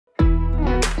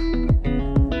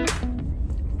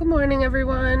morning,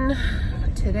 everyone.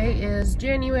 Today is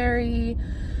January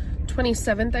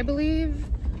 27th, I believe.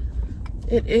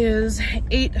 It is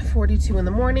 8:42 in the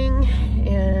morning,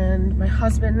 and my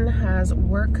husband has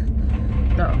work.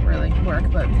 Not really work,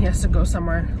 but he has to go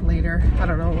somewhere later. I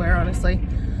don't know where, honestly.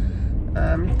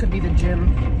 Could be the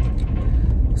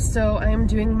gym. So I am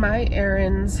doing my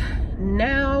errands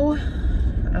now.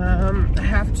 I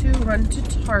have to run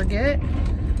to Target.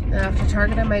 And after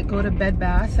Target, I might go to Bed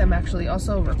Bath. I'm actually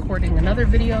also recording another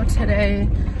video today,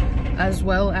 as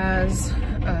well as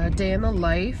a day in the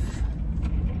life.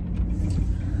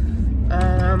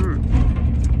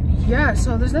 Yeah,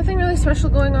 so there's nothing really special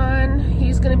going on.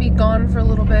 He's gonna be gone for a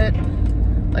little bit.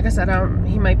 Like I said,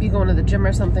 he might be going to the gym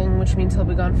or something, which means he'll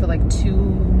be gone for like 2,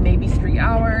 maybe 3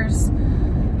 hours.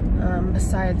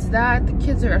 Besides that, the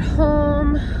kids are at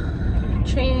home,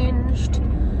 changed,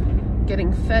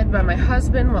 getting fed by my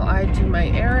husband while I do my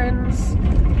errands.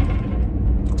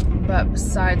 But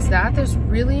besides that, there's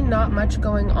really not much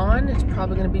going on. It's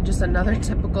probably gonna be just another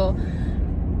typical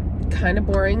kind of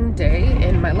boring day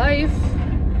in my life.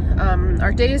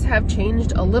 Our days have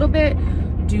changed a little bit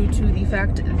due to the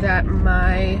fact that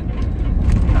my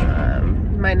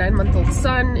 9-month-old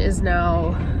son is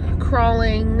now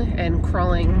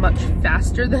crawling much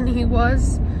faster than he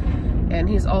was. And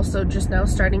he's also just now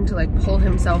starting to like pull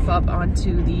himself up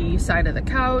onto the side of the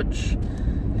couch.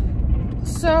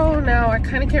 So now I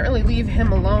kind of can't really leave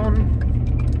him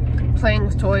alone playing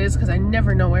with toys because I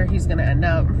never know where he's gonna end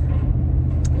up.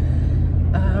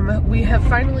 We have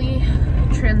finally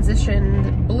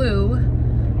transitioned Blue,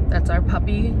 that's our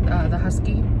puppy, the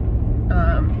husky,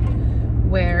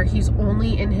 where he's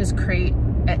only in his crate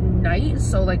at night,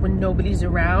 so like when nobody's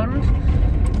around,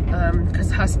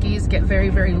 because huskies get very,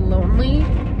 very lonely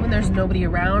when there's nobody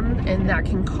around, and that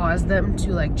can cause them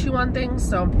to like chew on things.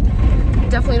 So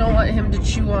definitely don't want him to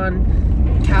chew on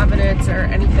cabinets or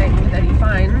anything that he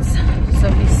finds.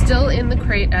 So he's still in the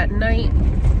crate at night,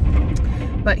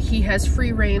 but he has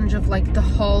free range of like the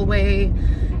hallway,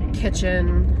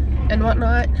 kitchen, and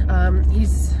whatnot.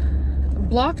 He's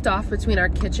blocked off between our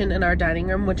kitchen and our dining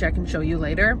room, which I can show you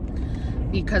later,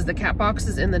 because the cat box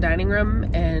is in the dining room,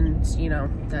 and you know,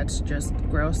 that's just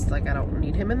gross. Like, I don't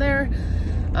need him in there.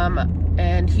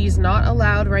 And he's not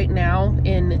allowed right now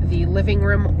in the living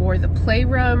room or the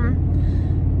playroom.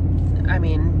 I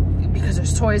mean, because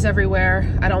there's toys everywhere.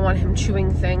 I don't want him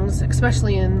chewing things,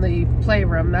 especially in the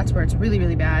playroom. That's where it's really,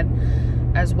 really bad.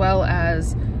 As well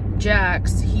as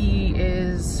Jax, he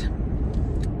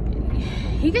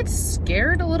gets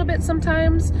scared a little bit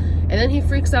sometimes, and then he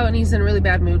freaks out and he's in a really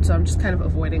bad mood, so I'm just kind of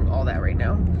avoiding all that right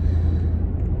now.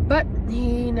 But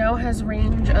he now has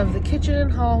range of the kitchen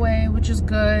and hallway, which is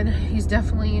good. He's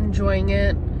definitely enjoying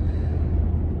it.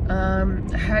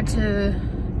 I had to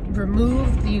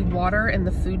remove the water and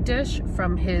the food dish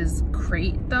from his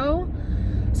crate though.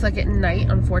 So like at night,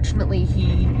 unfortunately,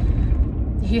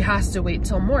 he has to wait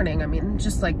till morning. I mean,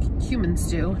 just like humans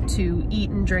do, to eat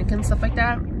and drink and stuff like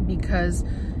that, because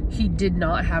he did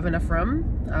not have enough room.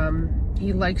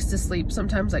 He likes to sleep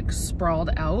sometimes like sprawled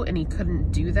out, and he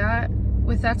couldn't do that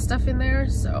with that stuff in there.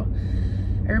 So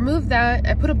I removed that.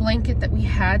 I put a blanket that we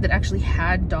had that actually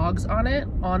had dogs on it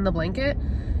on the blanket,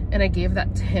 and I gave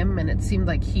that to him, and it seemed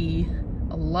like he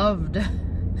loved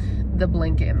the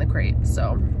blanket in the crate.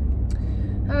 So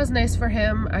that was nice for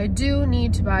him. I do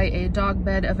need to buy a dog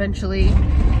bed eventually.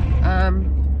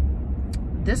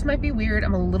 This might be weird.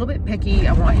 I'm a little bit picky.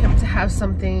 I want him to have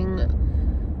something,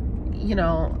 you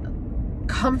know,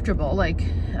 comfortable, like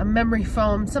a memory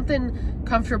foam, something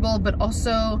comfortable, but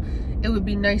also it would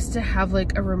be nice to have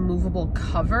like a removable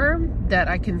cover that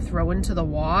I can throw into the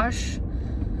wash.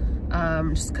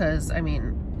 Just because, I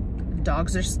mean,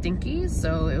 dogs are stinky,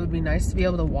 so it would be nice to be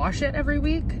able to wash it every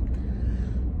week.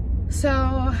 So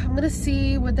I'm gonna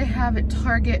see what they have at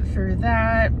Target for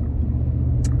that.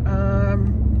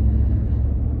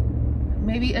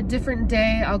 Maybe a different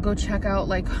day I'll go check out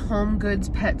like Home Goods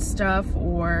pet stuff,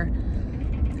 or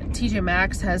TJ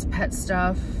Maxx has pet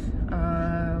stuff.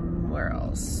 Where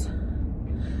else?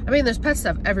 I mean, there's pet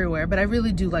stuff everywhere, but I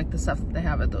really do like the stuff that they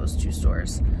have at those 2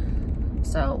 stores.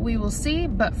 So we will see,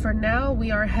 but for now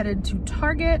we are headed to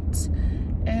Target,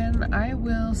 and I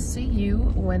will see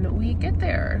you when we get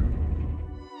there.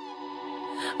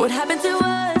 What happened to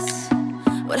us?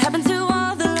 What happened to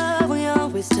all the love we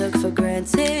always took for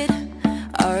granted?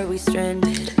 Are we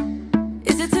stranded?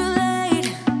 Is it too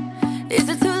late? Is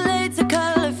it too late to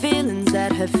color feelings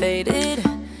that have faded?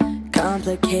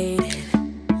 Complicated.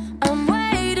 I'm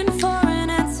waiting for an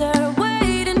answer,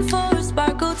 waiting for a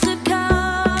sparkle to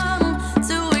come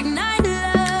to ignite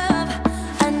love.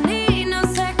 I need no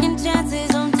second chances.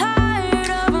 I'm tired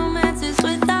of them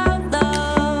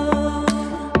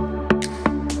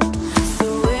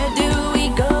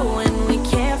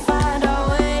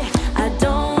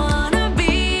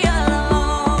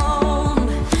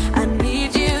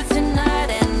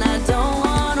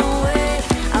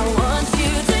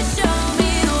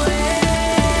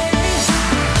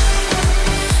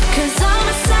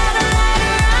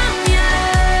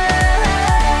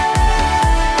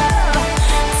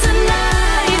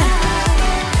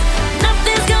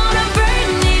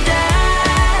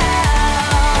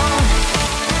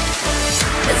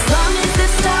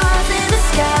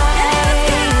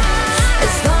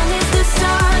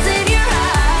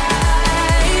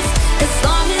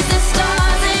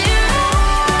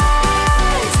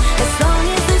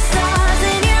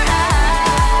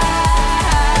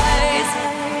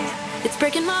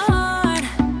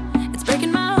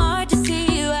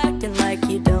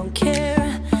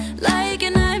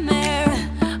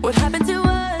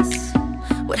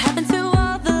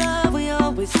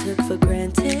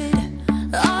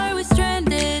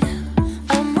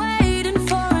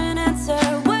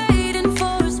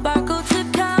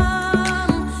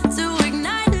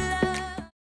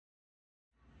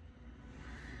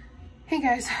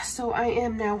guys, so I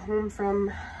am now home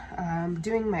from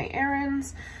doing my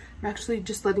errands. I'm actually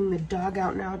just letting the dog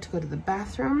out now to go to the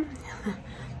bathroom.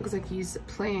 Looks like he's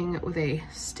playing with a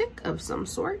stick of some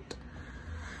sort.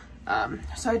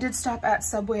 So I did stop at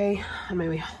Subway on my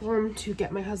way home to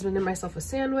get my husband and myself a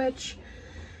sandwich.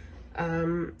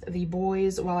 The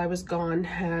boys, while I was gone,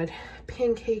 had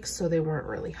pancakes, so they weren't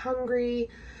really hungry.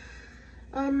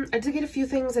 I did get a few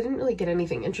things. I didn't really get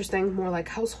anything interesting, more like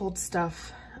household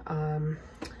stuff.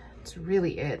 That's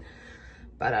really it.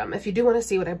 But if you do want to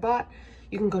see what I bought,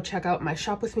 you can go check out my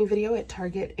shop with me video at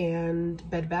Target and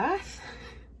Bed Bath.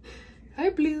 Hi,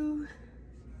 Blue.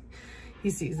 He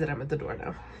sees that I'm at the door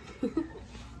now.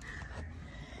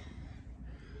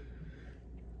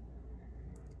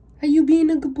 Are you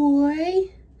being a good boy?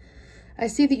 I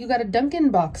see that you got a Dunkin'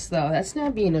 box though. That's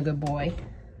not being a good boy.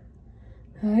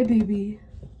 Hi, baby.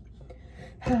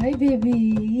 Hi,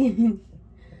 baby.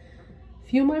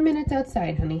 Few more minutes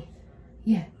outside, honey.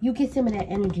 Yeah, you get some of that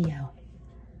energy out.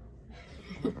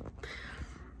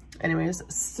 Anyways,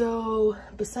 so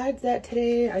besides that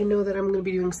today, I know that I'm gonna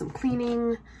be doing some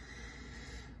cleaning.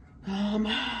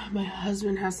 My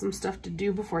husband has some stuff to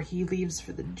do before he leaves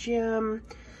for the gym,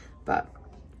 but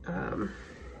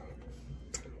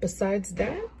besides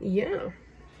that, yeah.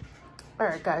 All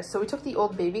right, guys, so we took the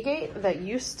old baby gate that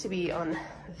used to be on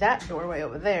that doorway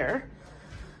over there,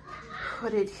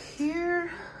 put it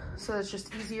here, so it's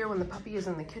just easier when the puppy is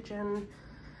in the kitchen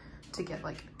to get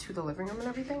like to the living room and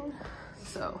everything.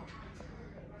 So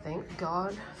thank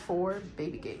God for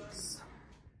baby gates.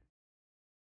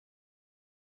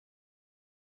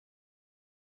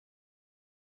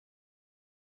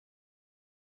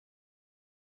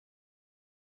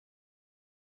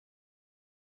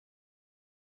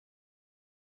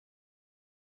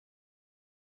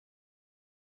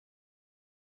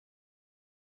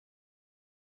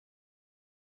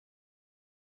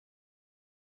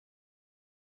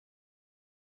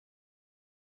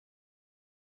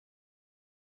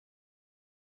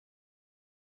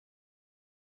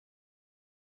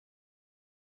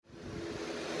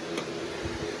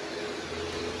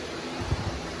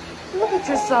 Look at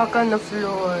your sock on the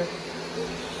floor.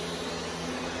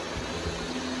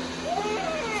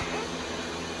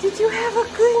 Did you have a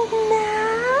good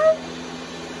nap?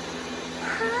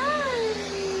 Hi.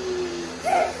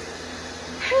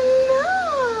 Hello.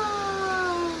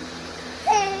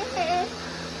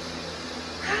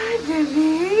 Hi,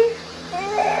 baby.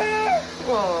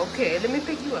 Oh, okay. Let me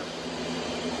pick you up.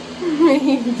 What are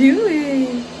you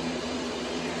doing?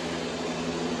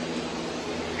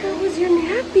 How was your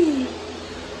nappy?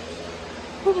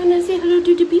 Oh, wanna say hello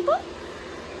to the people?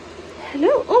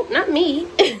 Hello? Oh, not me.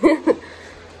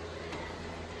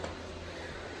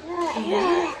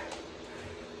 Yeah.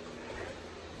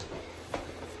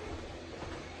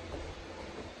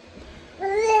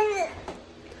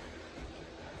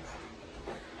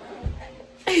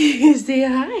 Say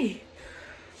hi.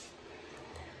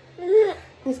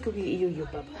 Let's go get you,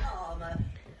 Bubba.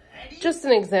 Just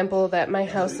an example that my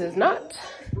house is not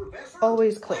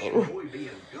always clean.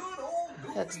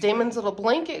 That's Damon's little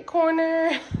blanket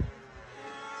corner.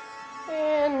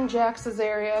 And Jax's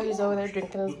area, he's over there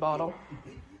drinking his bottle.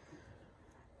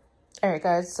 Alright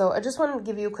guys, so I just wanted to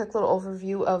give you a quick little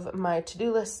overview of my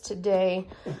to-do list today.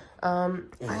 I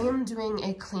am doing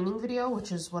a cleaning video,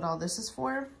 which is what all this is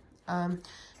for. I'm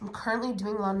currently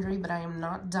doing laundry, but I am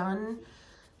not done.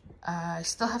 I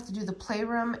still have to do the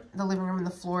playroom, the living room, and the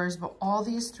floors, but all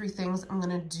these three things I'm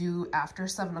gonna do after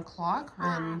 7 o'clock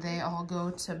when they all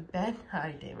go to bed.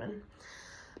 Hi, Damon.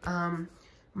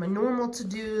 My normal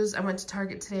to-dos, I went to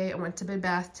Target today, I went to Bed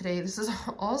Bath today. This is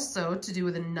also to do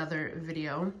with another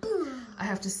video. I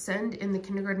have to send in the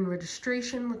kindergarten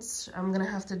registration, which I'm gonna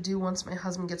have to do once my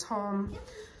husband gets home.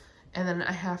 And then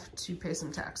I have to pay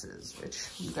some taxes, which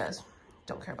you guys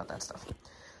don't care about that stuff.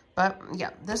 But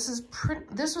yeah, this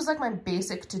was like my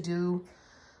basic to-do,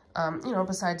 you know,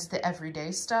 besides the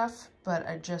everyday stuff. But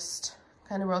I just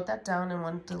kind of wrote that down and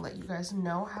wanted to let you guys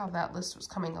know how that list was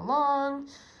coming along.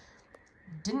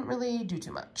 Didn't really do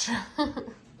too much.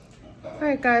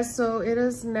 Alright guys, so it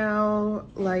is now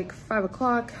like 5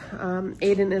 o'clock.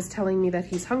 Aiden is telling me that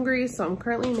he's hungry, so I'm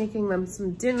currently making them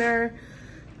some dinner.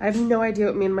 I have no idea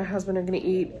what me and my husband are gonna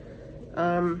eat.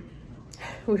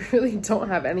 We really don't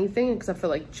have anything except for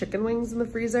like chicken wings in the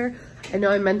freezer. I know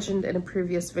I mentioned in a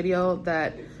previous video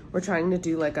that we're trying to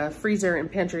do like a freezer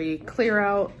and pantry clear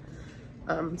out.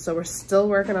 So we're still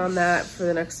working on that for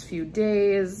the next few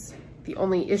days. The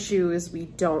only issue is we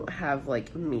don't have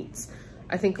like meats.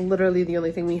 I think literally the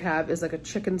only thing we have is like a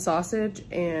chicken sausage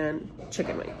and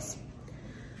chicken wings.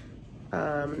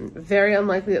 Very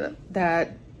unlikely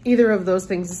that either of those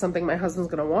things is something my husband's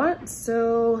gonna want.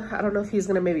 So I don't know if he's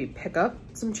gonna maybe pick up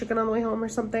some chicken on the way home or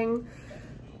something.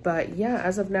 But yeah,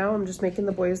 as of now, I'm just making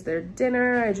the boys their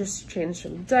dinner. I just changed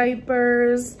some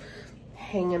diapers,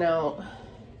 hanging out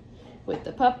with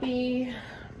the puppy.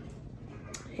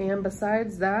 And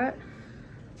besides that,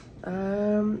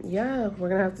 yeah, we're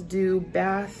gonna have to do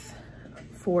bath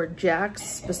for Jax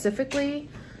specifically.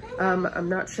 I'm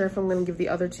not sure if I'm gonna give the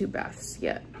other two baths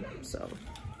yet, so.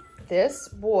 This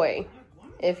boy,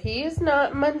 if he is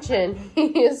not munching,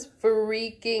 he is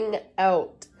freaking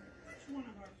out.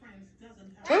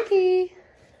 Chunky,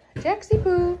 Jaxie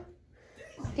Poo,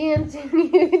 dancing,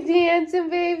 you dancing,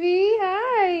 baby,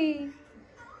 hi.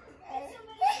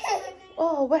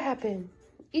 Oh, what happened?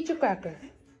 Eat your cracker.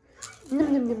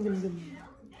 Num, num, num, num, num.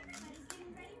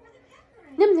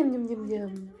 Num, num, num, num,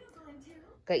 num.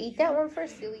 Go eat that one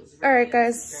first, silly. All right,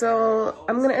 guys, so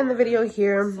I'm gonna end the video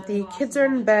here. The kids are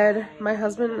in bed. My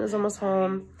husband is almost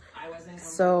home.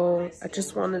 So I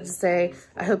just wanted to say,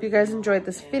 I hope you guys enjoyed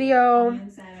this video.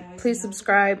 Please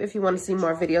subscribe if you want to see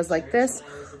more videos like this,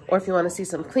 or if you want to see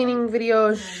some cleaning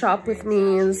videos, shop with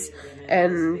me's,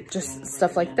 and just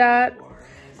stuff like that.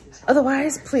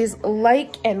 Otherwise, please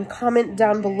like and comment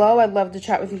down below. I'd love to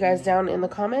chat with you guys down in the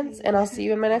comments, and I'll see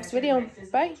you in my next video.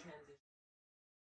 Bye.